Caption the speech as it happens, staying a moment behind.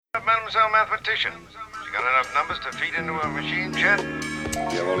cell mathematician. You got enough numbers to feed into a machine jet?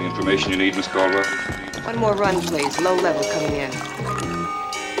 You have all the information you need, Miss Caldwell? One more run, please. Low level coming in.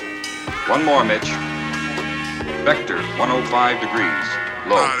 One more, Mitch. Vector, 105 degrees.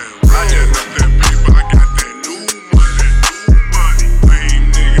 Low.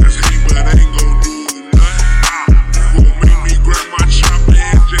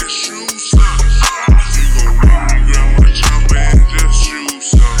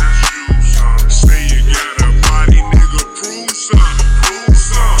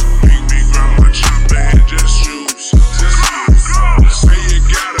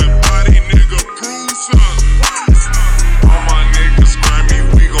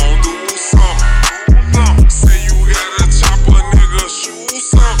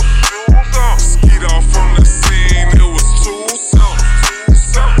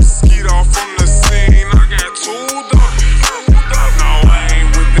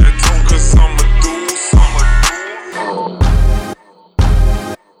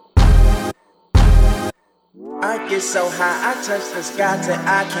 I get so high, I touch the sky till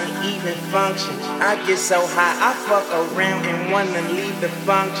I can't even function. I get so high, I fuck around and wanna leave the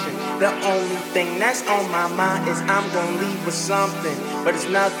function. The only thing that's on my mind is I'm gonna leave with something, but it's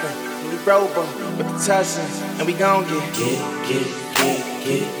nothing. We robe 'em with the tussins, and we gon' get lit,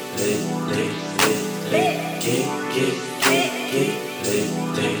 lit, lit, lit, lit, lit, get lit, lit, lit,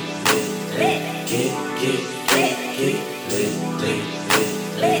 lit, lit, get lit, lit,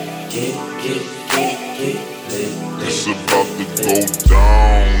 lit, get. It's about to go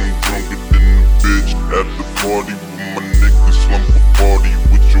down, drunker than a bitch. At the party with my niggas, slump a party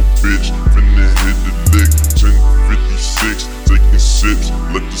with your bitch. Finna hit the lick, 10:56, taking sips,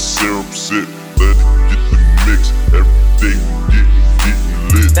 let the syrup sip, let it get the mix. Every day we getting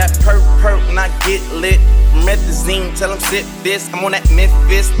lit. That perk when I get lit. Methazine, tell 'em sip this. I'm on that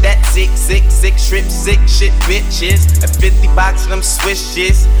Memphis, that 666 strip, sick shit bitches. A 50 box of them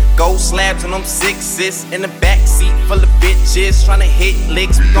swishes. Gold slabs on them sixes. In the backseat full of bitches. Tryna hit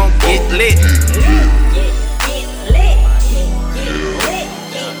licks, we gon' get lit.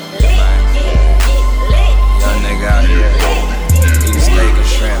 Young nigga out here eating steak and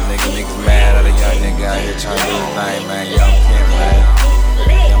shrimp, niggas mad at a young nigga out here trying to do his thing, man. Young pimp, man.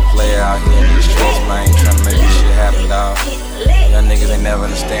 Young player out here in these streets, man, trying to make this shit happen, dawg. Young niggas ain't never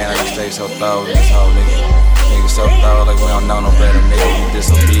understand how you stay so thorough in this whole nigga. Niggas so thorough like we don't know no better, nigga. You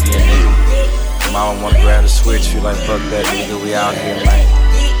disobedient, nigga. Mama wanna grab the switch, you like fuck that, nigga. We out here, man.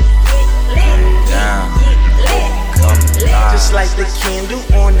 Down. Just like the candle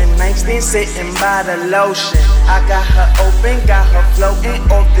on the nightstand, sitting by the lotion. I got her open, got her floating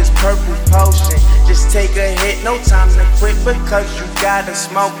off this purple potion. Just take a hit, no time to quit because you gotta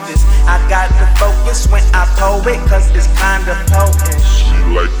smoke this. I got the focus when I pull it cause it's kinda potent. She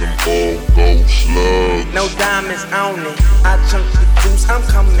like them all gold slugs. No diamonds on it. I chunk the juice, I'm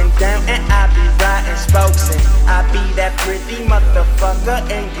coming down and I be riding spokes. I be that pretty motherfucker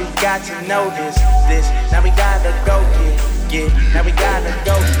and you got to know this. Now we gotta go get. Now we gotta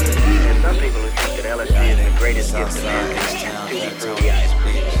go get. There's some people who think that LSD is the greatest gift to mankind. To be through the ice.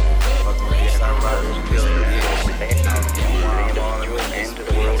 And to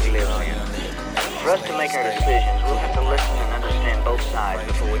the world we live in. For us to make our decisions, we'll have to listen and understand both sides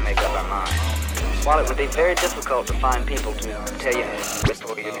before we make up our minds. While it would be very difficult to find people to tell you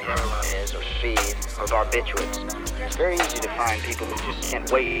what your name is, or speed, or barbiturates, it's very easy to find people who just can't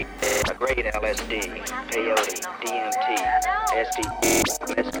wait. A great LSD, peyote, DMT, SD,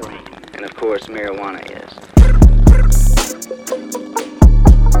 mescaline, and of course marijuana is.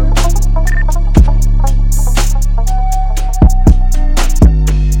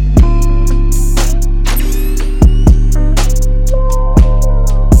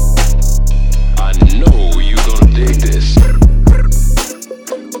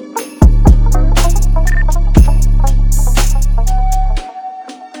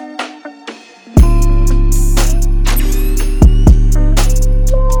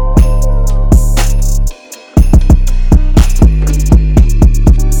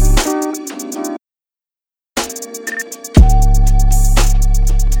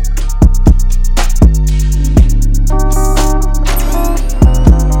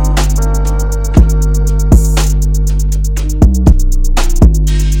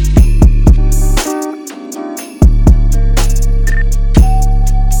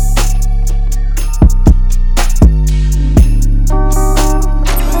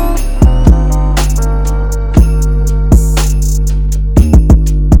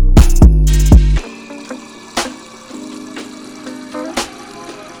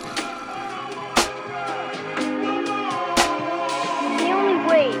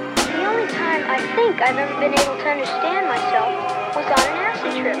 think I've ever been able to understand myself was on an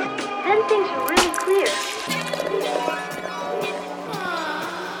acid trip. Then things were really clear.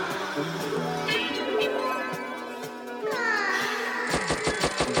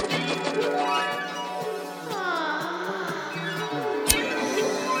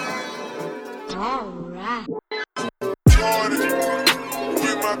 Alright.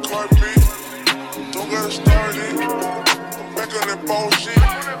 With my carpet, don't gotta start it. I'm back on that bullshit.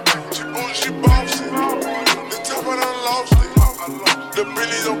 She bossy. The top I done lost it. The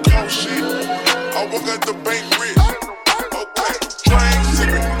Billy don't cost shit. I walk out the bank rich. Okay, train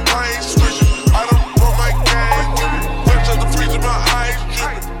sipping, I ain't switching. I done brought my gang with me. Watch out the freezer, my eyes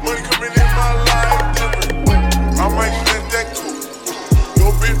dripping. Money coming in my life different. I might snap that cool.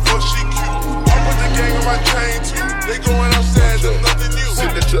 No bitch, but she cute. I put the gang on my chain too. They going outside, there's nothing new.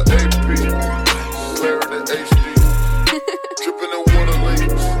 Signature AP, Claire in HD. Dripping in water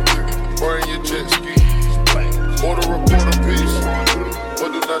lakes. Burn your jet ski. Order a quarter piece, but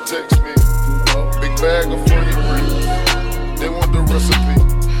do not text me. Big bag of funny rings. They want the recipe.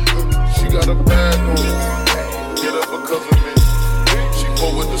 She got a bag on it. Get up because of me. She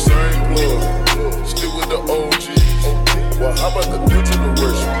pull with the same plug. Still with the OG. Well, how about the new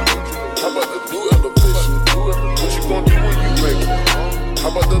generation? How about the new elevation? What you gonna do when you make it? How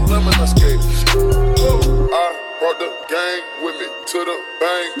about the lemon I skated? I brought the gang with me to the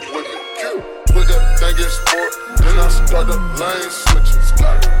bank with me. Put that thing in sport, then I start the lane switching.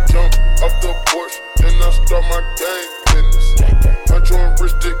 Jump off the porch, then I start my gang business. Huncho and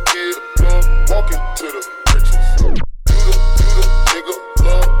rich the kid, love walking to the riches. You the nigga,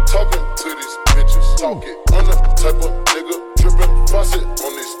 love talking to these bitches. Talking, I'm the type of nigga tripping faucet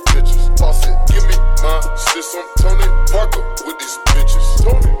on these bitches. Faucet, give me my sis, I'm Tony Parker with these bitches.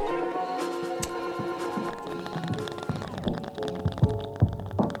 Tony.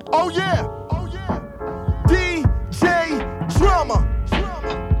 Oh yeah, DJ Drama.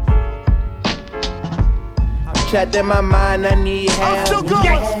 Trapped in my mind, I need help.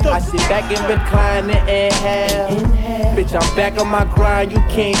 I sit back and recline and inhale. Bitch, I'm back on my grind, you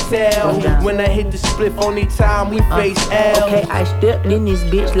can't tell. When I hit the spliff, only time we face L. Okay, I stepped in this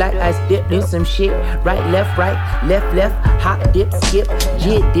bitch like I stepped in some shit. Right, left, hop, dip, skip,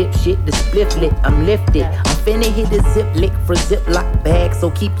 jit, dip, shit, the spliff lit, I'm lifted. I'm finna hit the zip lick for ziplock bag,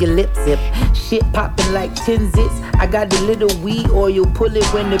 so keep your lips zip. Shit popping like 10 zits. I got the little weed oil, pull it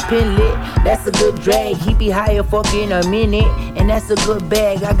when the pin lit. That's a good drag, he be higher fucking a minute. And that's a good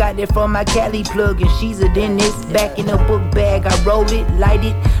bag, I got it from my Cali plug, and she's a dentist. Back in a book bag, I roll it, light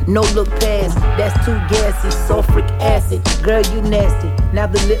it, no look past. That's too gassy, sulfuric acid. Girl, you nasty. Now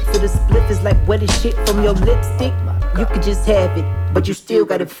the lips of the spliff is like wet as shit from your lipstick. You could just have it, but you still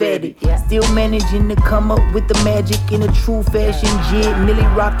gotta fed it. Still managing to come up with the magic in a true fashion jig. Millie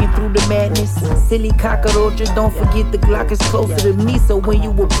rocking through the madness. Silly cockroaches, don't forget the Glock is closer to me. So when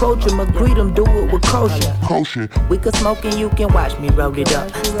you approach him, greet him, do it with caution. We could smoke and you can watch me roll it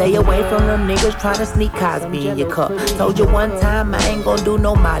up. Stay away from them niggas trying to sneak Cosby in your cup. Told you one time I ain't gonna do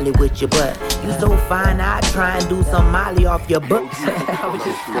no Molly with you, but you so fine, I try and do some Molly off your butt.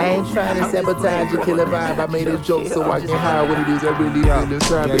 I ain't trying to sabotage your killer vibe. I made a joke so I can hide what it is I really feel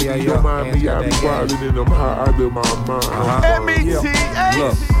inside. Baby, don't mind me, I be wildin' and I'm high out of my mind.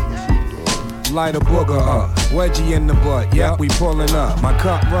 M-E-T-H. Light a booger up, wedgie in the butt, yep, we pulling up. My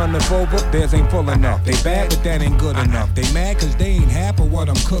cup running over, theirs ain't full enough. They bad, but that ain't good enough. They mad cause they ain't happy what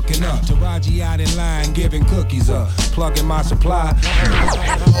I'm cooking up. Taraji out in line, giving cookies up, plugging my supply.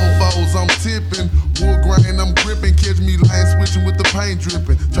 Ovos, I'm tipping, wood grain, I'm gripping. Catch me lane switching with the paint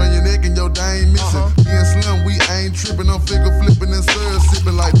dripping. Turn your neck and your day ain't missing. Being slim, we ain't tripping. I'm figure flipping and stir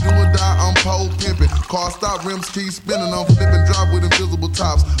sipping like do or die. I'm pole pimping. Car stop, rims keep spinning. I'm flipping, drop with invisible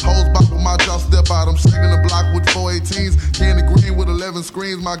tops. Hoes bop with my drop. Step out, I'm shaking the block with 418s. Candy green with 11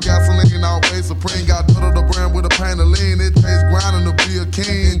 screens. My gasoline always supreme. Got Dodo the brand with a pan of lean. It tastes grinding to be a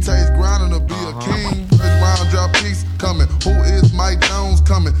king. It tastes grinding to be a king. First round drop piece coming. Who is Mike Jones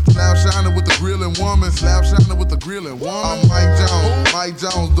coming? Slap shining with the grilling woman. Slap shining with the grilling woman. I'm Mike Jones. Mike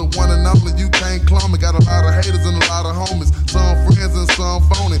Jones, the one and only. You can't clone me. Got a lot of haters and a lot of homies. Some friends and some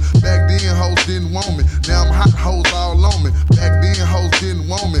phony. Back then hoes didn't want me. Now I'm hot hoes all on me. Back then hoes didn't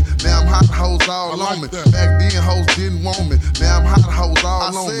want me. Now I'm hot hoes all on me. Back then hoes didn't want me. Now I'm hot hoes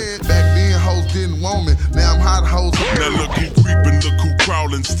all on me. Back then hoes didn't want me. Now I'm hot hoes all on me. Now look who creeping, look who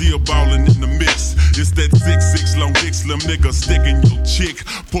crawling, still ballin' in the mix. It's that 6'6" long dick slim nigga sticking your chick,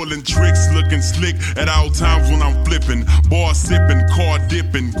 pulling tricks, looking slick at all times when I'm flipping. Bar sipping, car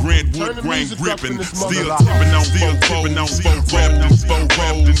dipping, Grant Wood grain gripping, still tipping on, rapping, no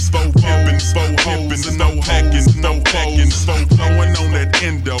hacking, flowing on that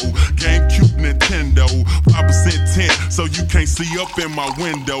endo, game cute Nintendo. so you can't see up in my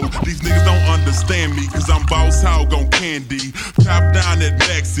window. These niggas don't understand me, cause I'm boss hog on candy. Top down at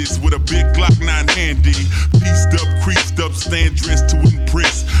Maxis with a big Glock 9 handy. Pieced up, creased up, stand dressed to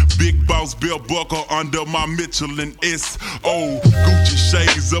impress. Big boss belt buckle under my Michelin S.O. Gucci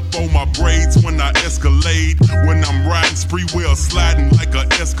shades up on my braids when I escalade. When I'm riding spree wheel sliding like a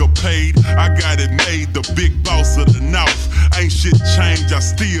escapade. I got it made, the big boss of the North. Ain't shit changed, I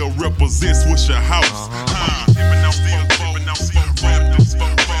still represent Swisher House.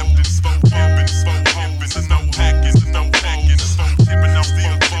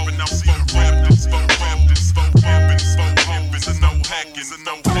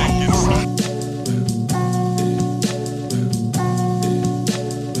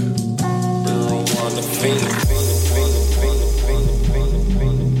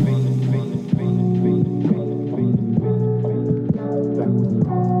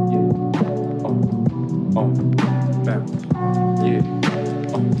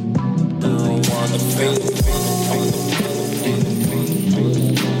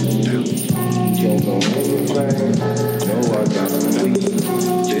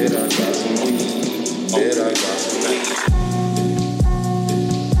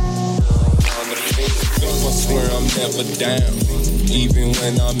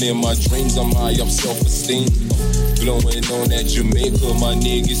 In my dreams, I'm high up self-esteem. Blowing on that Jamaica, my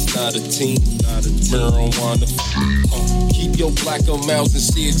niggas not a team. Marijuana. Keep your black amounts and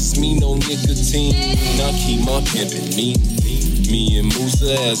cigs, me no nicotine. Now keep my pimpin' me and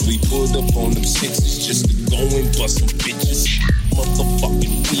Musa as we pulled up on them sixes just to go and bust some bitches.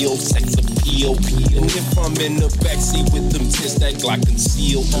 Motherfucking wheel, sex appeal. And if I'm in the backseat with them tits, that Glock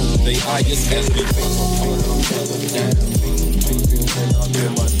conceal. They highest as we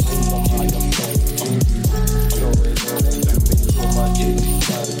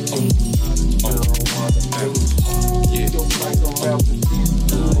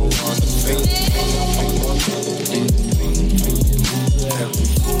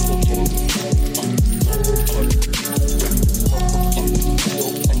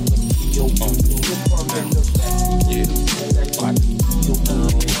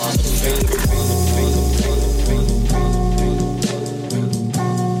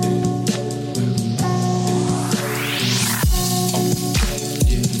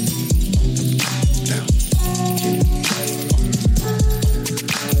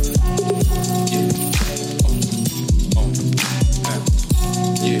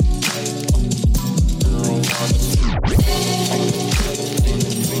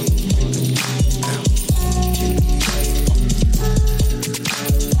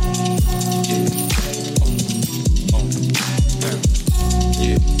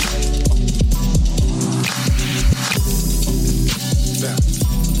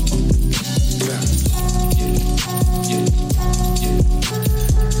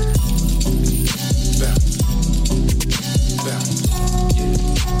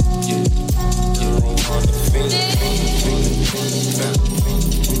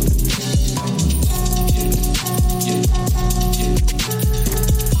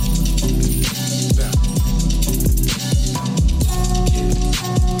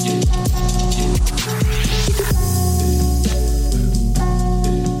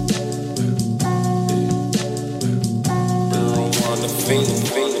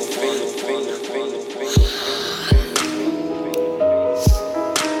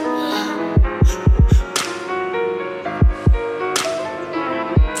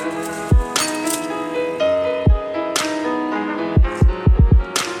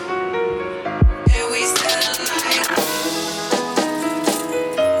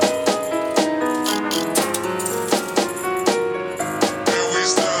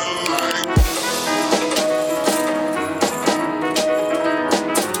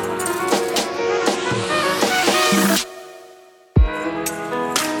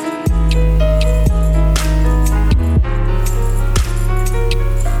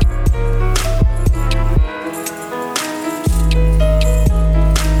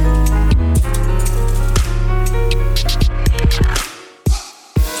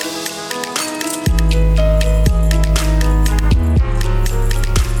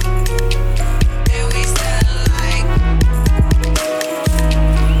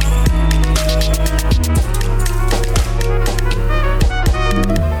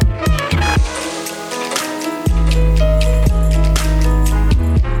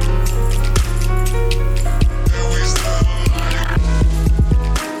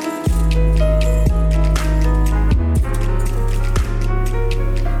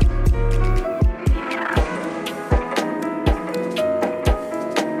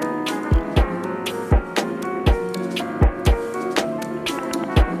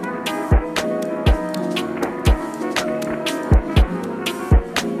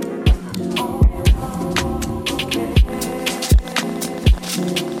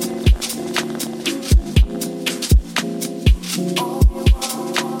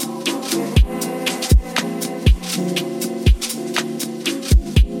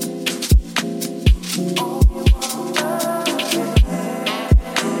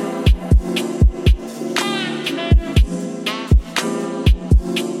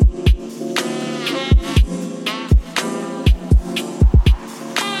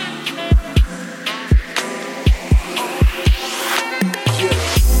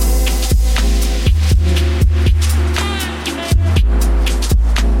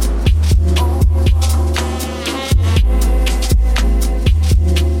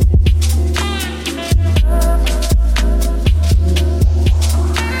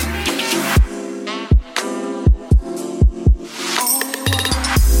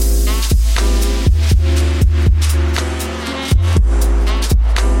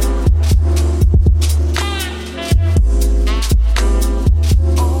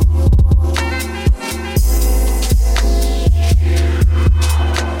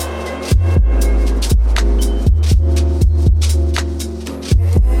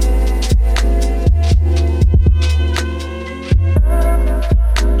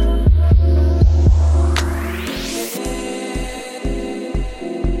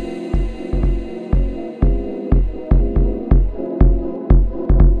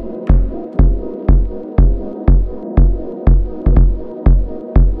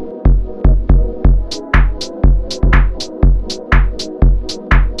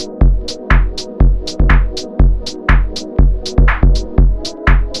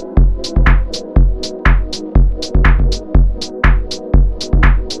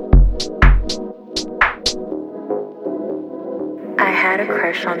had a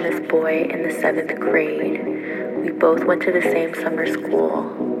crush on this boy in the 7th grade. We both went to the same summer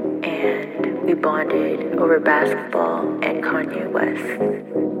school, and we bonded over basketball and Kanye West.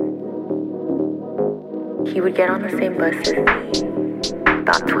 He would get on the same bus as me,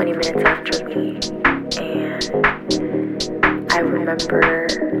 about 20 minutes after me, and I remember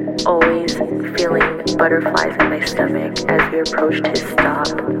always feeling butterflies in my stomach as we approached his stop.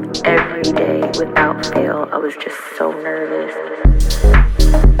 Every day, without fail, I was just so nervous.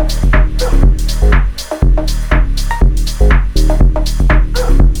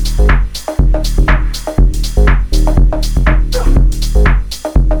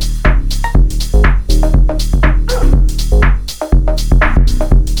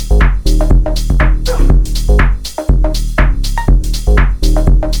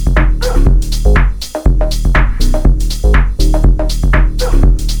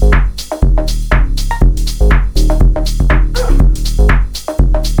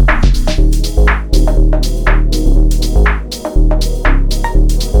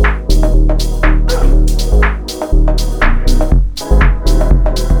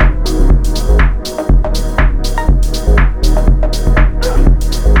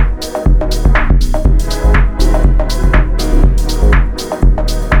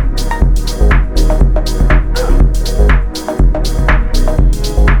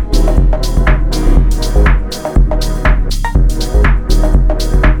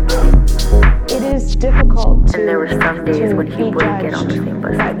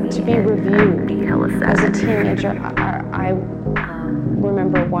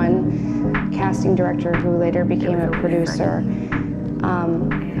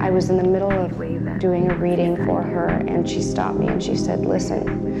 I was in the middle of doing a reading for her, and she stopped me and she said,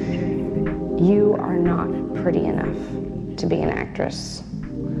 listen, you are not pretty enough to be an actress.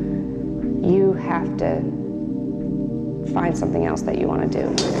 You have to find something else that you want to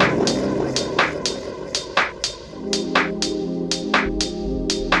do.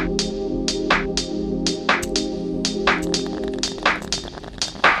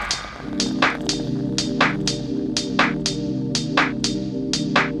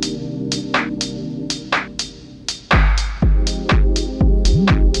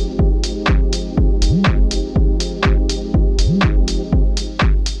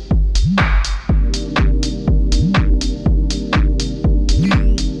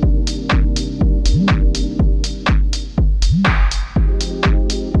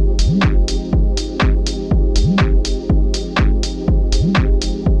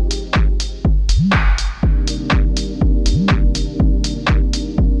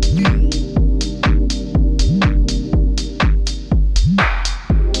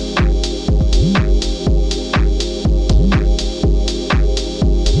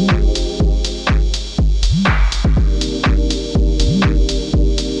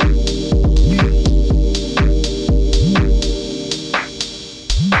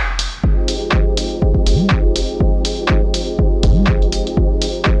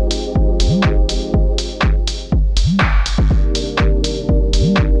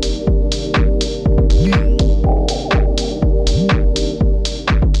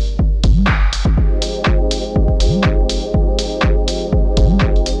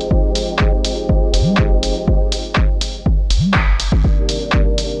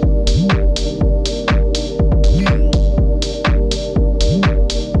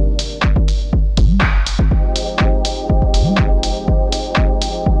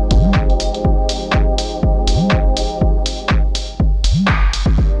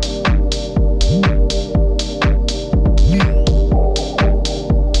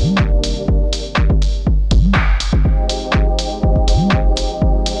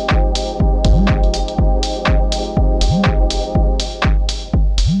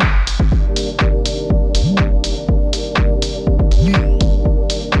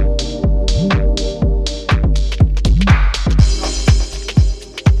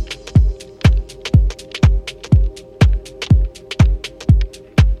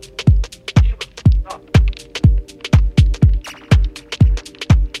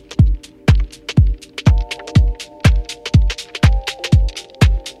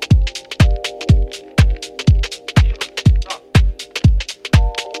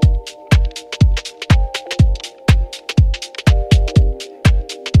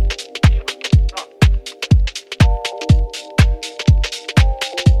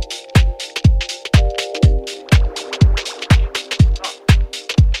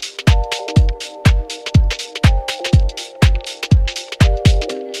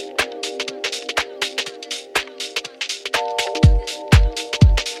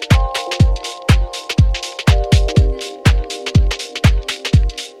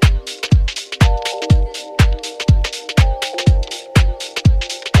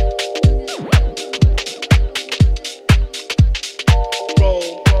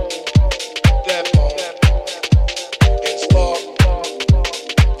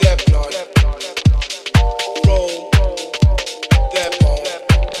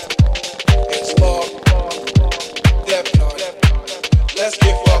 Let's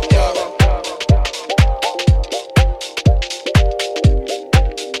get fucked up.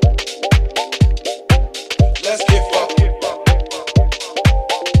 Let's get fucked up.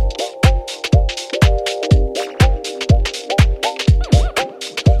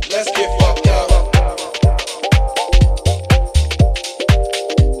 Let's get fucked up.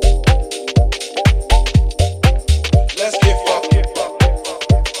 Let's get fucked up.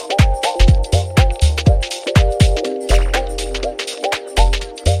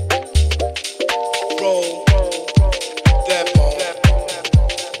 Roll that bone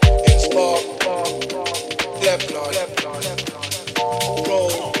and spark that blunt.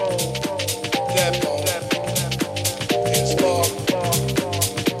 Roll that bone and spark.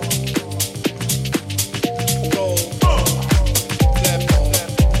 Roll that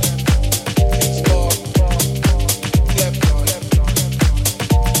bone and spark that blunt.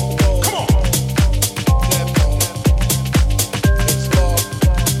 Roll that bone and spark.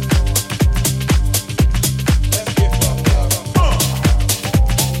 Let's get fucked up.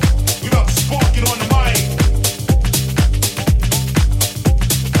 We about to spark it on the mic.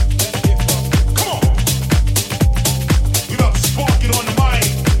 Come on. We about to spark it on the mic.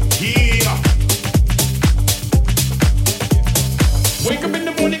 Yeah. Wake up in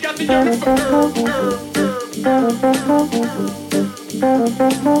the morning, got the yearning for girl.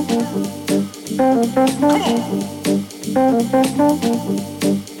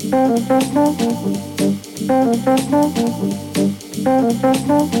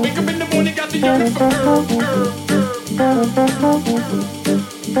 Wake up in the morning, got the yearning for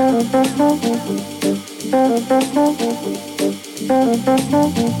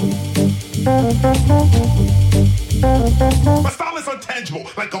my style is untangible,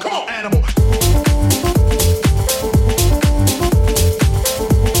 like a wild animal.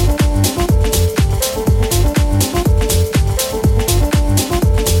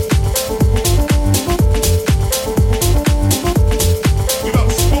 We about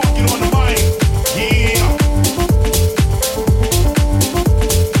to spark it on the mic. Yeah.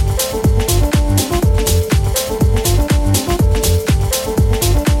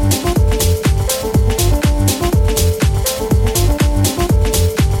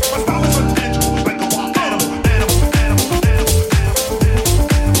 My style is untangible, like a wild animal.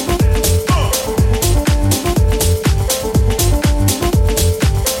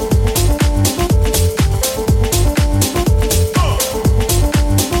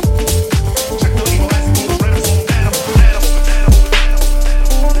 Check the label as it goes, rap is on animal.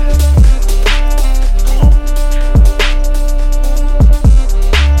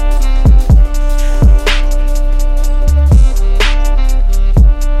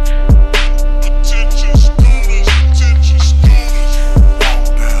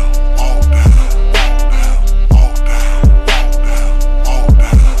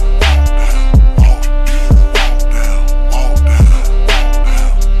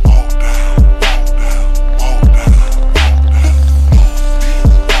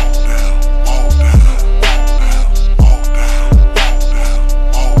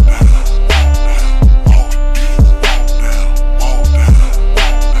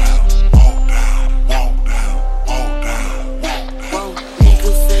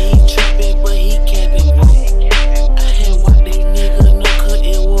 Nigga say he trippin', but he capping, bro. I had walked that nigga, no cut,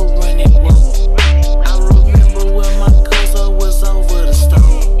 it was running, bro. I remember when my cousin was over the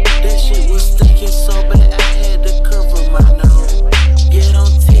stove. That shit was stinking so bad, I had to cover my nose. Yeah,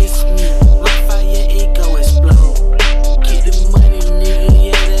 don't test me, my fire, it go explode. Get the money, nigga,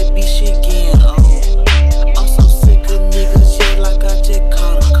 yeah, that bitch shit getting old. I'm so sick of niggas, yeah, like I just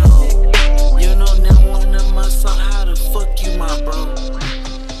caught a cold. You know now one of my song, how the fuck you my bro?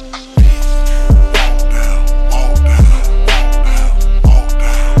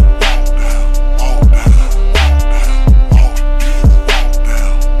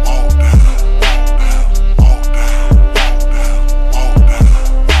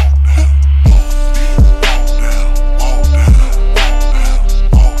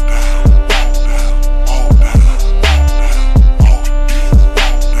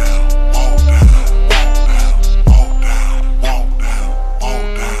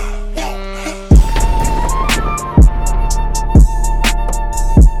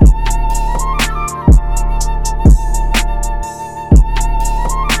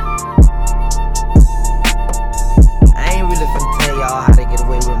 I ain't really finna tell y'all how to get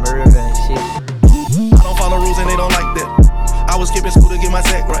away with murder and shit. I don't follow rules and they don't like that. I was skipping school to get my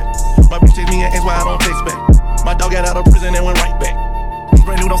sack right. My bitch text me and asked why I don't text back. My dog got out of prison and went right back.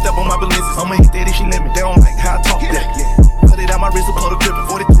 Brand new, don't step on my balances. I'ma hit that if she let me. They don't like how I talk that. Cut it out my wrist, a puddle dripping.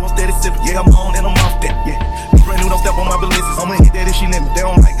 42, I'm steady sipping. Yeah, I'm on and I'm off that. Yeah. Brand new, don't step on my balances. I'ma hit that if she let me. They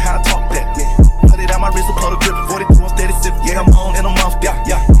don't like how I talk that. Put it out my wrist, a puddle drippin'. 42, I'm steady sippin'. Yeah, I'm on and I'm off. Yeah.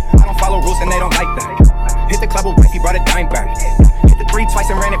 I don't follow rules and they don't like that. Hit the club with wifey, brought a dime back. Hit the 3 twice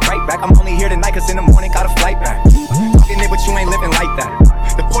and ran it right back. I'm only here tonight cause in the morning got a flight back. Talking it, but you ain't living like that.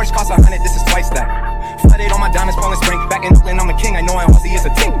 The Porsche costs 100, this is twice that. Flooded on my diamonds, Poland Spring. Back in Oakland, I'm a king. I know in Aussie is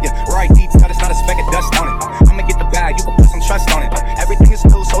a ting. Yeah, right deeds, cut, it's not a speck of dust on it. I'ma get the bag, you can put some trust on it. Everything is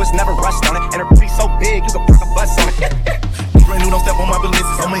new, so it's never rust on it. And her booty so big, you can park a bus on it. Brand new, don't step on my balances.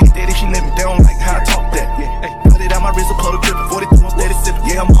 I'ma hit that if she let me. They don't like how I talk that. Put it out my wrist, a puddle drippin'. 42, I'm steady sippin'.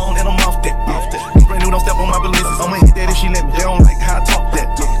 Yeah, I'm on and I'm off that. Brand new, don't step on my balances. I'ma hit that if she let me. They don't like how I talk that.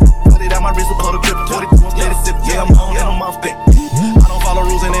 Put it out my wrist, a puddle drippin'. 42, I'm steady sippin'. Yeah, I'm on and I'm off that. I don't follow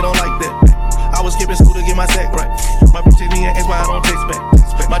rules and they don't like that. I was skipping school to get my sack right. My bitch text me and ask why I don't text back.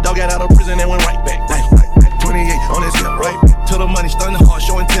 My dog got out of prison and went right back. 28 on that step, right? Till the money stunning hard,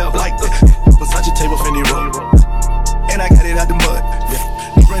 show and tell like that. Versace table, Fendi rug. And I got it out the mud.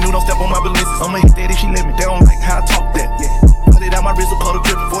 Brand new, don't step on my balances. I'ma hit that if she let me. They don't like how I talk that. Put it out my wrist, a puddle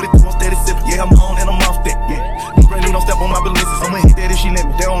drippin'. 42, I'm steady sippin'. Yeah, I'm on and I'm off that. Brand new, don't step on my balances. I'ma hit that if she let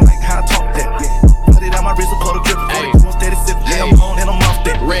me. They don't like how I talk that. Put it out my wrist, a puddle drippin'. 42, I'm steady sippin'. Yeah, I'm on and I'm off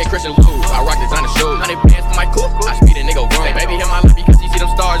that. Red Christian blues, I rock designer shoes. 100 bands for my coupe, I speed a nigga room. Baby, hit my life because you see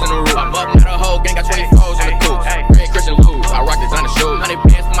them stars in the roof. I'm up, now the whole gang got 20 foes in the coupe. Red Christian blues, I rock designer shoes. 100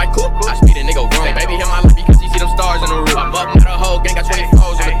 bands for my coupe, I speed a nigga room. Baby, hit my life because you see them stars in the roof. I'm up, now the whole gang got 20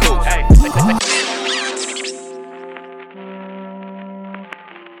 foes in the coupe.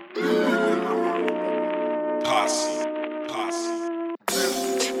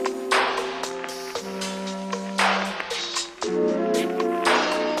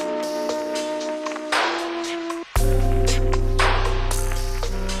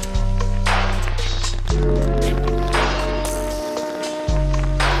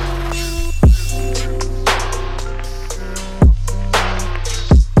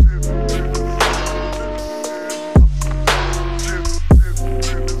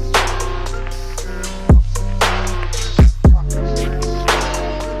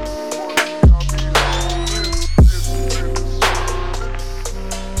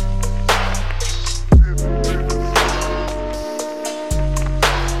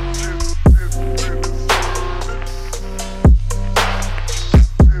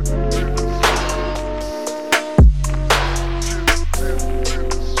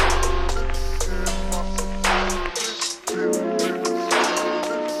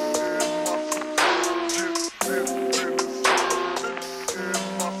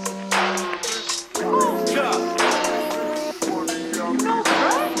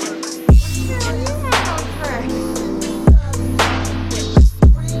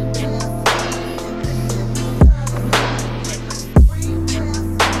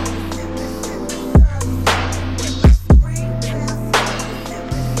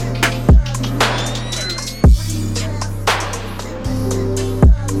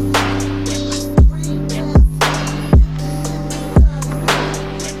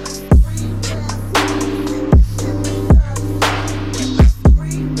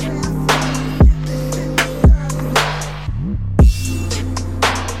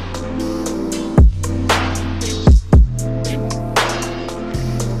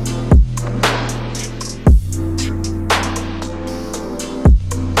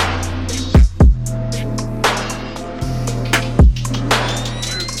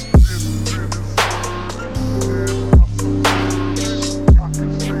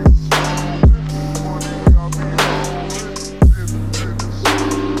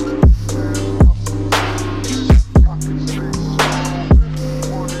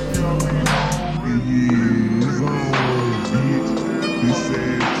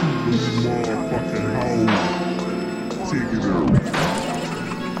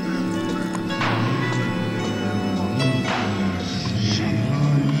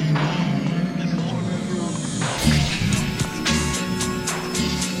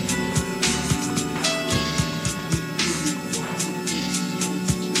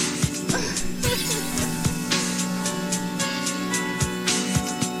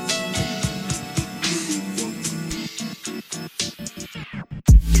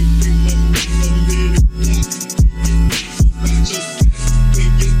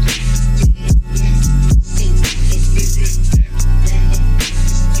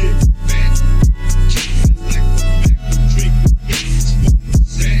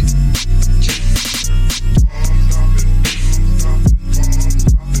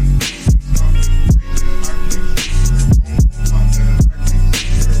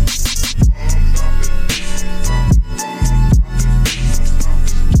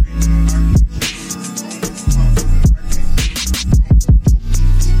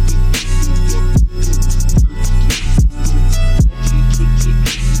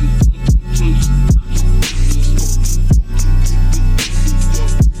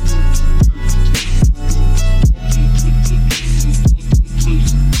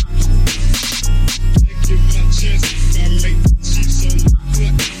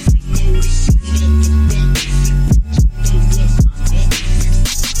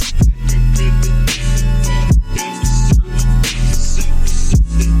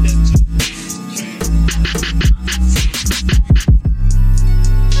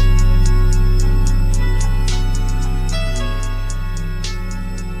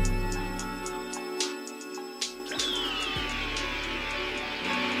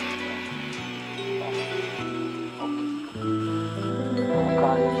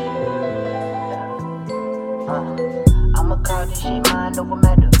 she mind over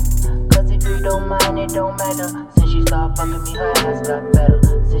matter. Cause if you don't mind, it don't matter. Since she start fucking me, her ass got better.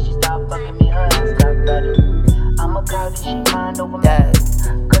 Since she start fucking me, her ass got better. I'ma call this she mind over matter.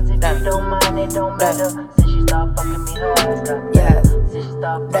 Cause if you don't mind, it don't matter. Since she start fucking me, her ass got better. Since she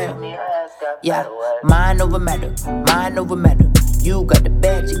start fucking me, her ass got better. Mind over matter, mind over matter. You got the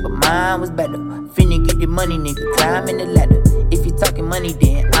bad chick, but mine was better. Finna get the money, nigga, climb in the ladder. If you talking money,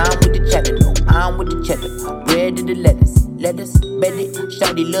 then I'm with the cheddar. No, I'm with the cheddar. Bread to the lettuce. Lettuce, bet it.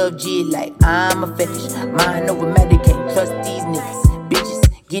 Shawty love G like I'm a fetish. Mind over matter, can't trust these niggas.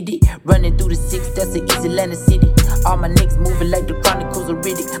 Bitches, get it. Running through the 6, that's the East Atlanta City. All my niggas moving like the Chronicles of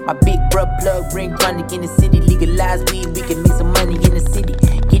Riddick. My big bruh plug ring chronic in the city. Legalize weed, we can make some money in the city.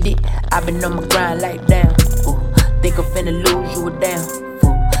 Get it? I been on my grind like down. Ooh, think I'm finna lose you a damn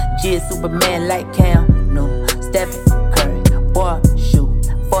fool. G is Superman like Cam. No, Stephen Curry, boy, shoot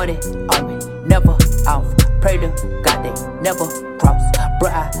 40 on me, never off. Pray to God they never cross.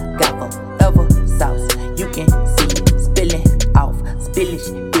 Bruh, I got forever sauce. You can see it spilling off. Spillage,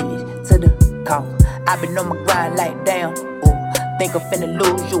 village to the cough. I been on my grind like damn. Ooh, think I'm finna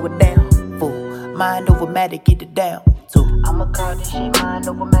lose you a damn fool. Mind over matter, get it down too. I'ma call this shit mind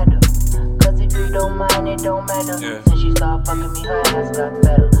over matter. Cause if you don't mind, it don't matter. Since she start fucking me, her ass got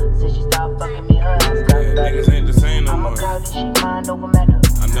better. Since she start fucking me, her ass got better. Niggas ain't the same no more. I'ma call this shit mind over matter.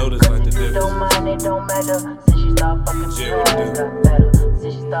 I noticed like the difference. If you don't mind, it don't matter. Since she start fucking me, her ass got better.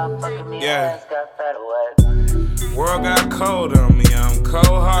 Since she start fucking me, her ass got better. World got cold on me, I'm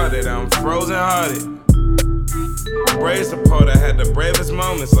cold-hearted, I'm frozen-hearted. Brave supporter, had the bravest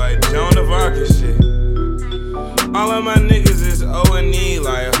moments like Joan of Arc and shit. All of my niggas is O&E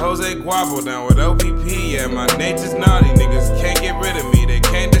like Jose Guapo down with OPP. Yeah, my nature's naughty, niggas can't get rid of me, they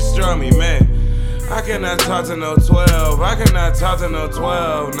can't destroy me, man. I cannot talk to no 12, I cannot talk to no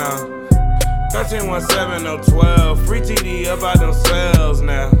 12 now. 1317 no 12, free TD up out them cells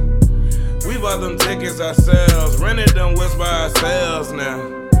now. We bought them tickets ourselves, rented them whips by ourselves now.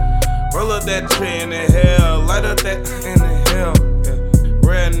 Roll up that tree in the hell, light up that in the hell. Yeah.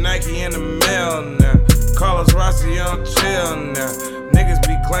 Red Nike in the mail now. Carlos Rossi on chill now. Niggas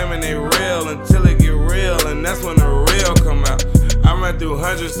be claiming they real until it get real, and that's when the real come out. I ran through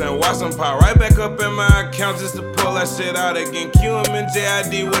hundreds and watched them pop right back up in my account just to pull that shit out again. QM and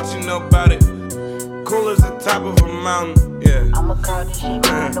JID, what you know about it? Cool as the top of a mountain, yeah. I'ma call this shit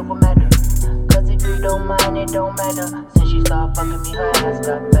mind over matter. Cause if you don't mind, it don't matter. Since she start fucking me, her ass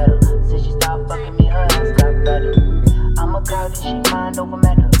got better. Since she start fucking me, her ass got better. I'ma call this shit mind over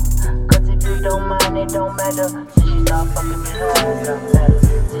matter. Cause if you don't mind, it don't matter. Since she start fucking me, her ass got better.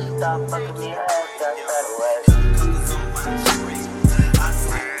 Since she start fucking me, her ass got better.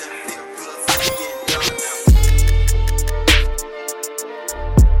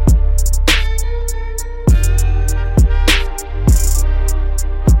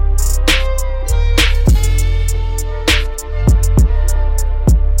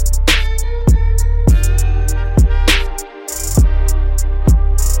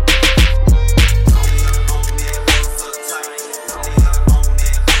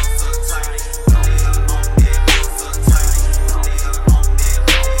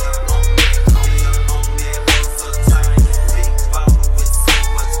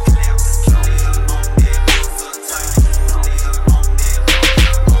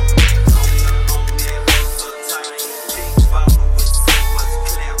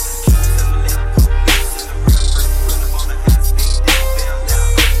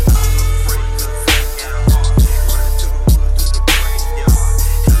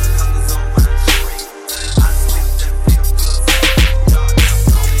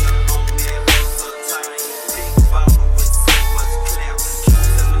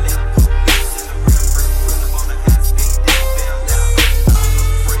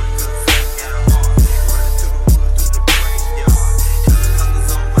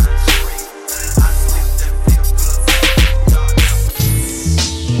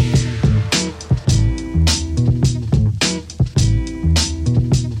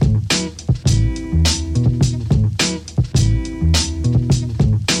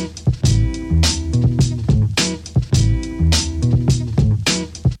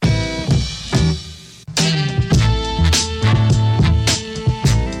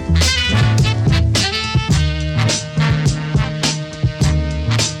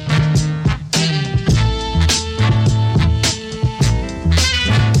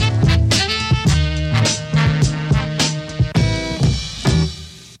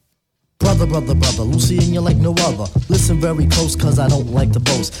 brother, Lucian, you're like no other. Listen very close, cause I don't like to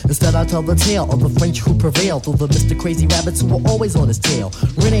boast. Instead, I tell the tale of the French who prevail through the Mr. Crazy Rabbits who are always on his tail.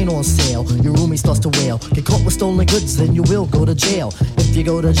 Rent ain't on sale, your roomie starts to wail. Get caught with stolen goods, then you will go to jail. If you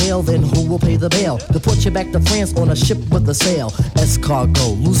go to jail, then who will pay the bail? Deport you back to France on a ship with a sail.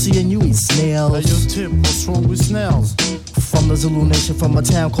 Escargot, Lucian, you eat snails. Hey, yo, Tip, what's wrong with snails? From the Zulu nation, from a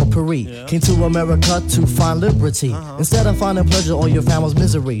town called Paris. Came to America to find liberty. Instead of finding pleasure, all you found was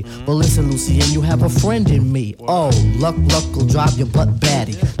misery. But listen, Lucian, you have a friend in me. Oh, luck will drive your butt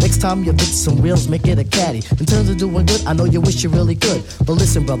batty. Next time you fix some wheels, make it a caddy. In terms of doing good, I know you wish you really could. But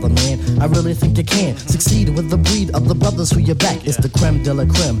listen, brother man, I really think you can succeed with the breed of the brothers who you back. It's the creme de la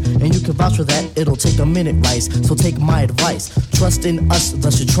creme, and you can vouch for that. It'll take a minute, Rice. So take my advice. Trust in us,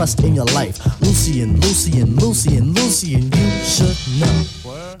 thus you trust in your life. Lucian, you should know.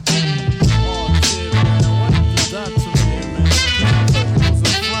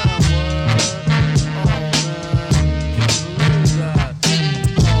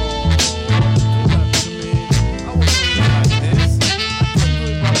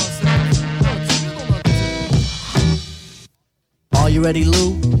 Are you ready,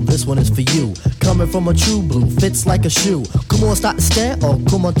 Lou? This one is for you. Coming from a true blue, fits like a shoe. Comment start to stare or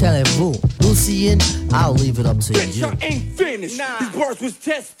comment allez-vous? Lucian, I'll leave it up to Bitch, you. I ain't finished. These words was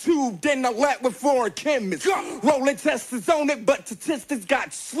test tubed in the lab with foreign chemists. Rolling testers on it, but statistics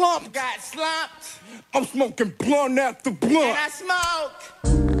got slumped. I'm smoking blunt after blunt. And I smoke.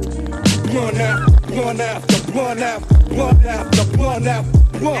 Blunt after blunt after blunt after blunt after blunt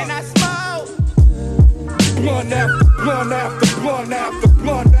after blunt. And I smoke. Blunt after blunt after blunt after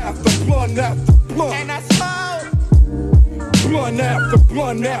blunt after blunt after blunt. And I smoke. Blunt after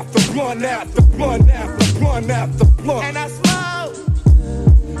blunt after blunt after blunt after blunt after blunt. And I smoke.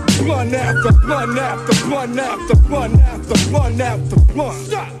 Blunt after blunt after blunt after blunt after blunt after blunt.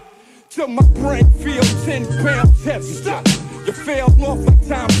 Stop. Till my brain feel 10 pounds heavy. Stop. You fell off like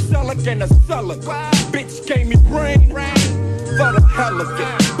Tom Selleck and a cellar. Bitch gave me brain for the hell of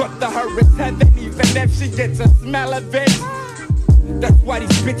it. But the her is heaven even if she gets a smell of it. That's why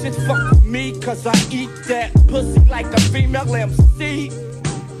these bitches fuck with me, cause I eat that pussy like a female MC.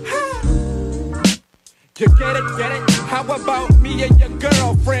 You get it? How about me and your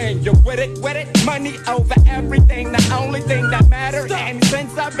girlfriend? You with it? Money over everything, the only thing that matters. And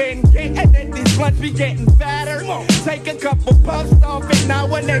since I've been getting it, these blunts be getting fatter. Take a couple puffs off it, now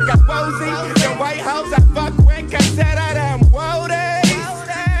a nigga woozy. The white house I fuck with consider them woadies.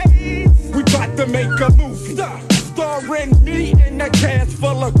 We bout to make a movie, starring me in a cast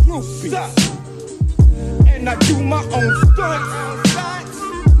full of groupies. And I do my own stunts.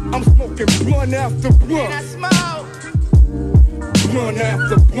 I'm smoking blunt after blunt. And I smoke. Blunt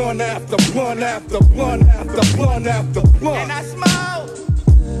after blunt after blunt after blunt after blunt after blunt. And I smoke.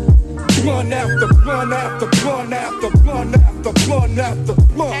 Blunt after blunt after blunt after blunt after blunt after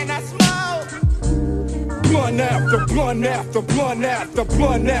blunt. And I smoke. Blunt after blunt after blunt after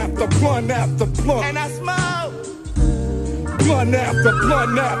blunt after blunt after blunt. And I smoke. Blunt after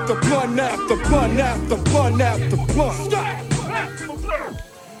blunt after blunt after blunt after blunt after blunt. Stop.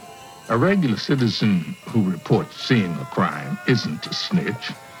 A regular citizen who reports seeing a crime isn't a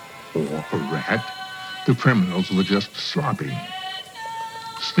snitch or a rat. The criminals were just sloppy.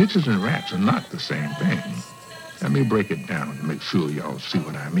 Snitches and rats are not the same thing. Let me break it down to make sure y'all see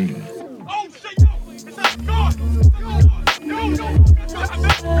what I mean. Oh, shit, yo! It's not God!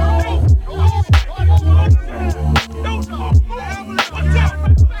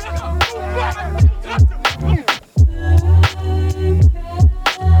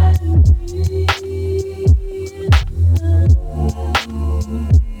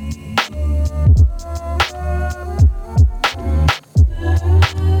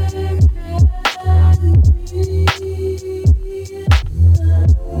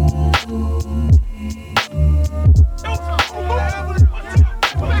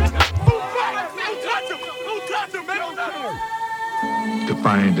 To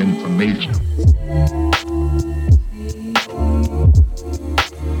find information.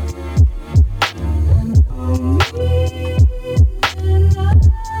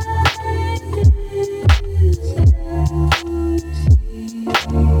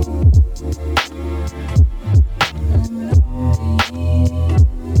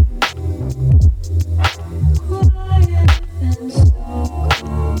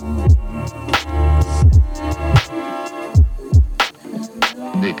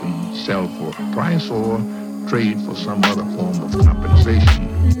 They can sell for a price or trade for some other form of compensation.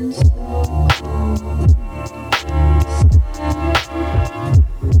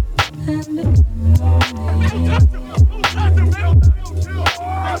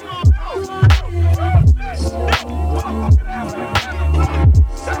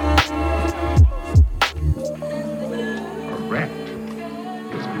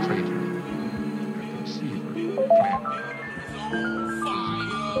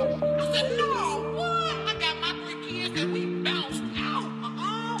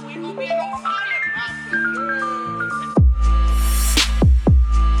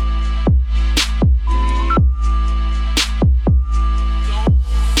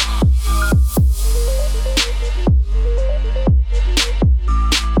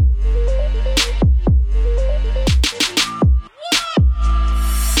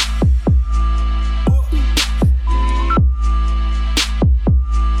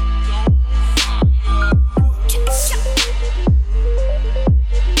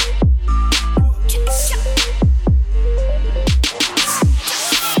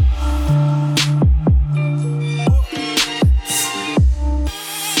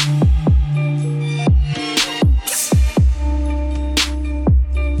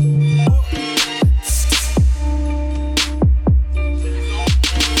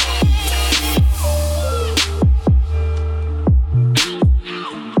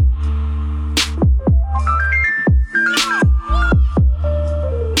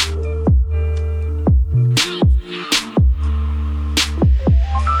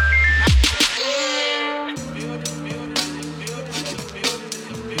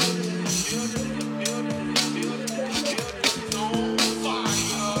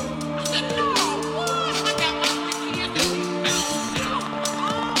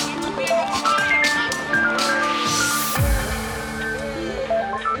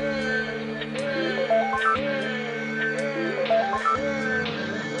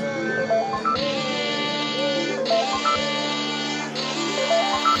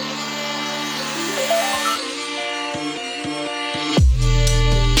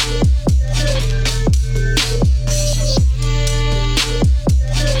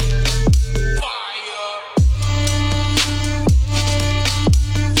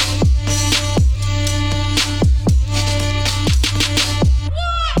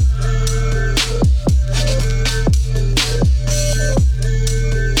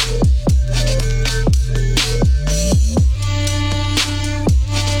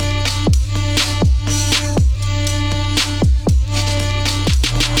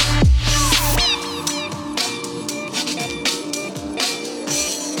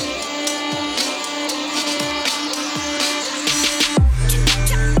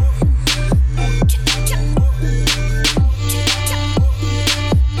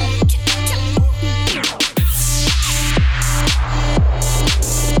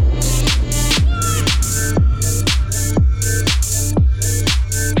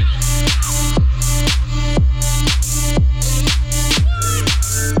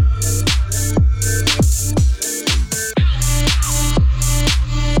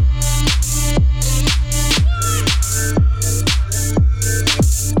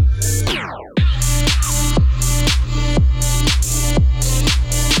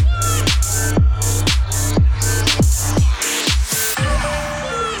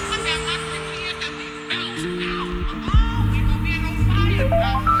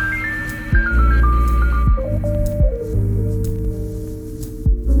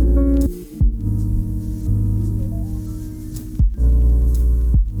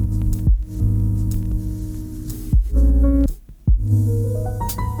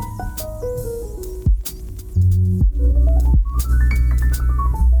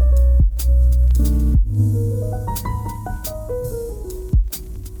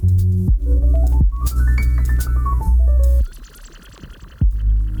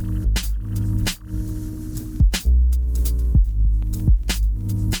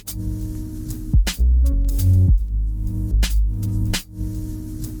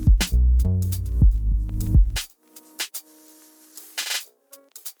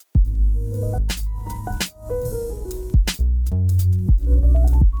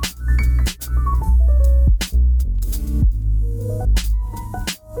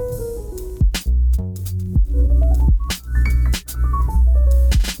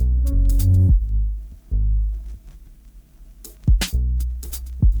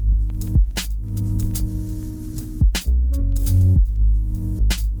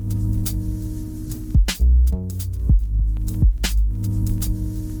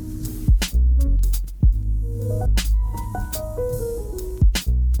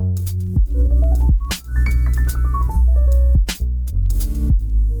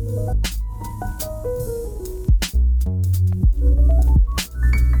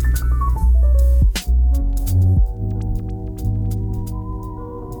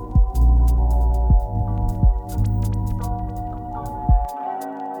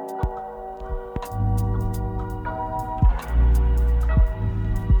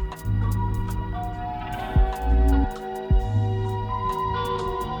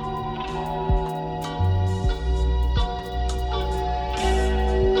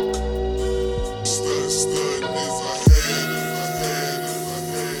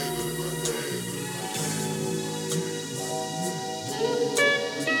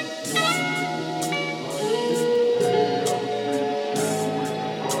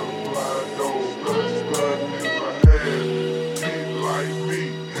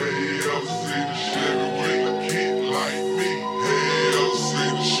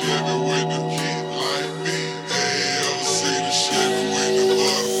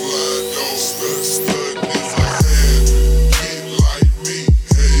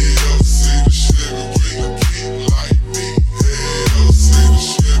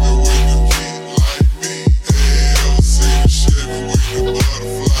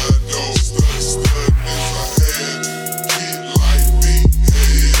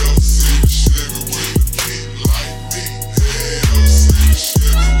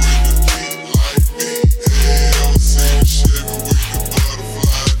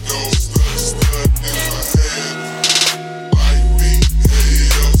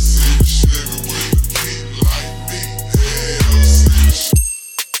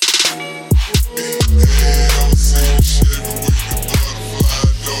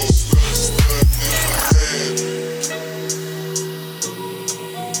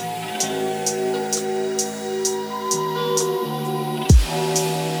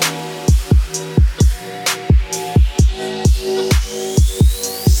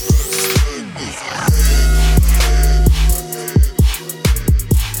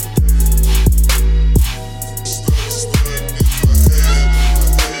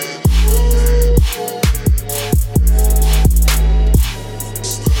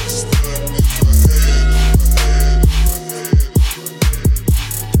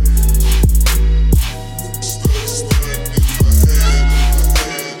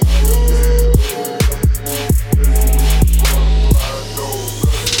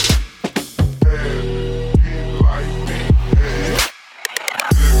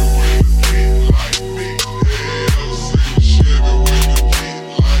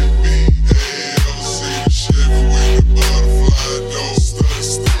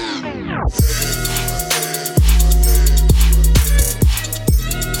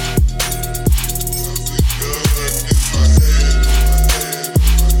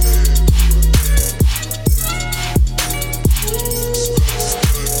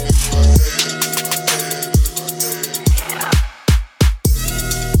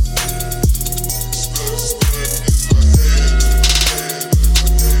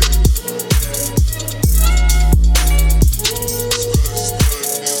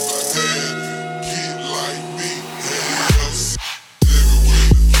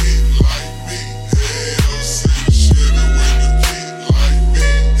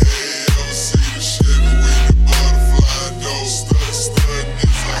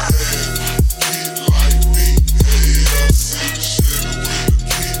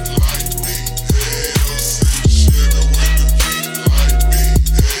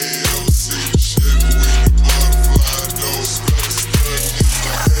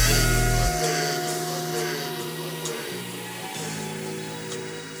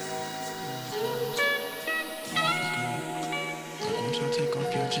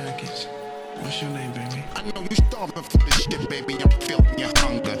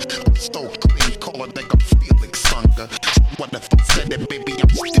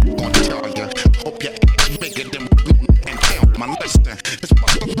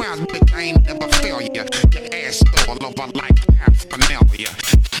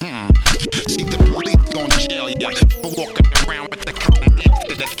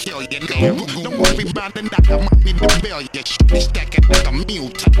 out and knock them up in the bill. You shit stack it like a mule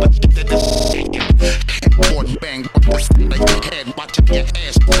type of shit that is headboard bang on the side of your head. Watching your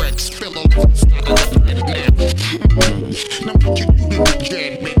ass spread, spill over the side of the bed now. Now what you do to the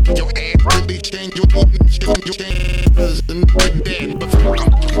dread, make your ass really change your changes and you're dead. But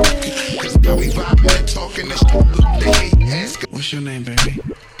cause now we vibing and talking that shit they hate ask. What's your name, baby?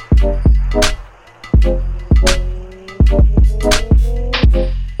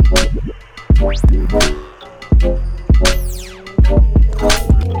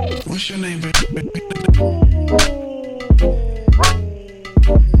 What's your name, baby?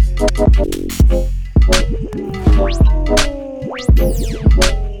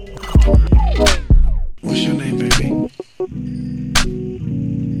 What's your name, baby?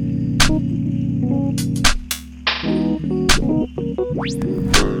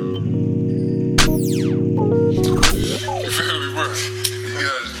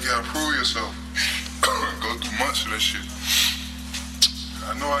 You gotta prove yourself. Go through months of that shit. I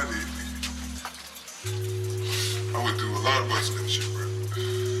know I did, nigga. I went through a lot of months of that shit, bro.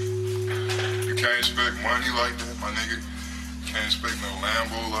 You can't expect money like that, my nigga. You can't expect no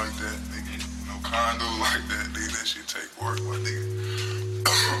Lambo like that, nigga. No condo like that, nigga. That shit take work, my nigga.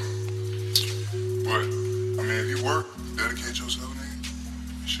 But, I mean, if you work, dedicate yourself,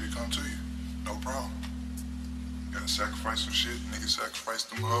 nigga, shit come to you. No problem. You gotta sacrifice some shit, nigga. Sacrifice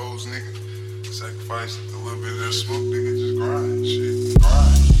them hoes, nigga. Sacrifice a little bit of that smoke, nigga. Just grind, shit.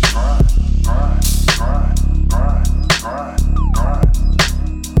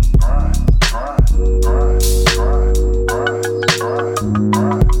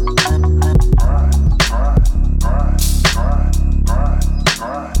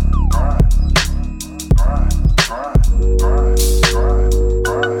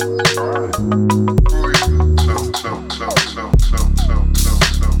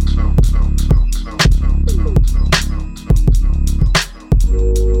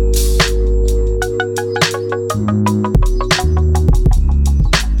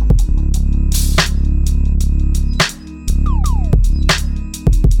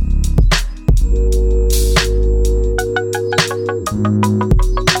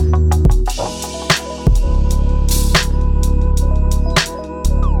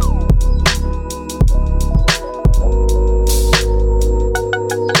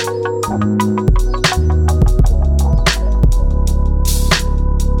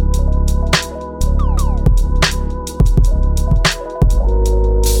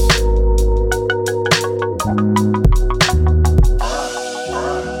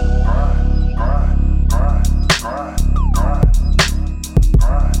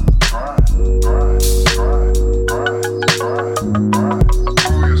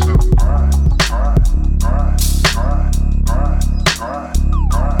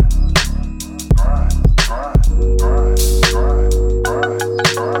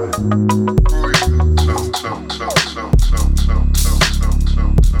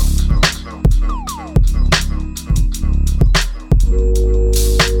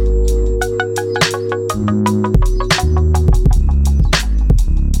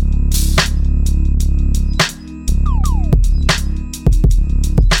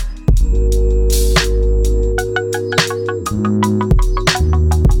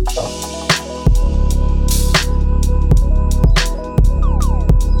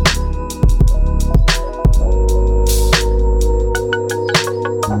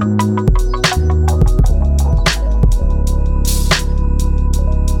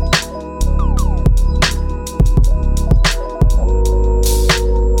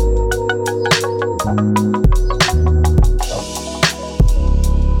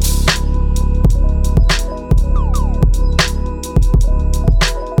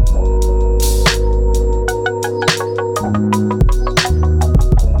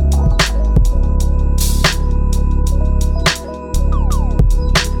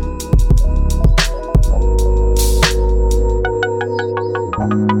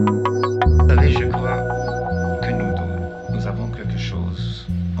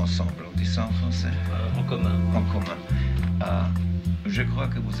 Je crois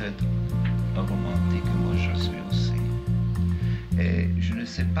que vous êtes un romantique, moi je suis aussi. Et je ne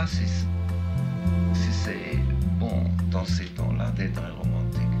sais pas si c'est bon dans ces temps-là d'être un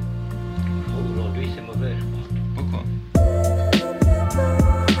romantique. Aujourd'hui c'est mauvais, je crois. Pourquoi?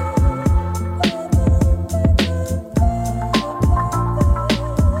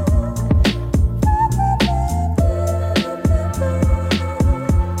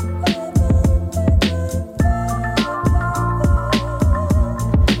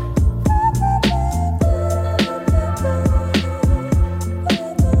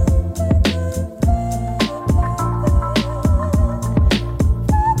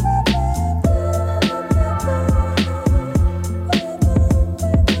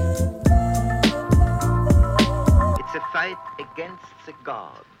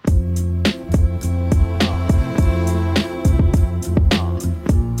 God.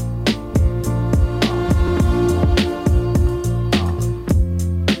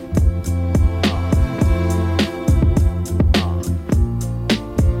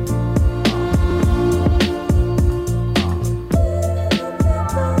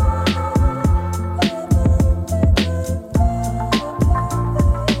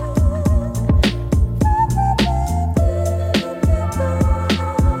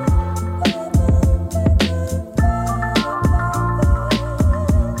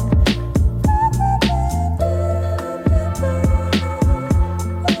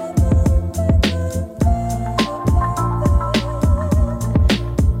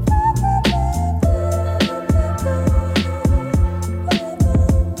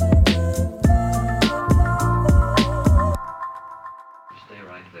 Stay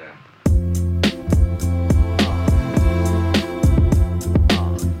right there.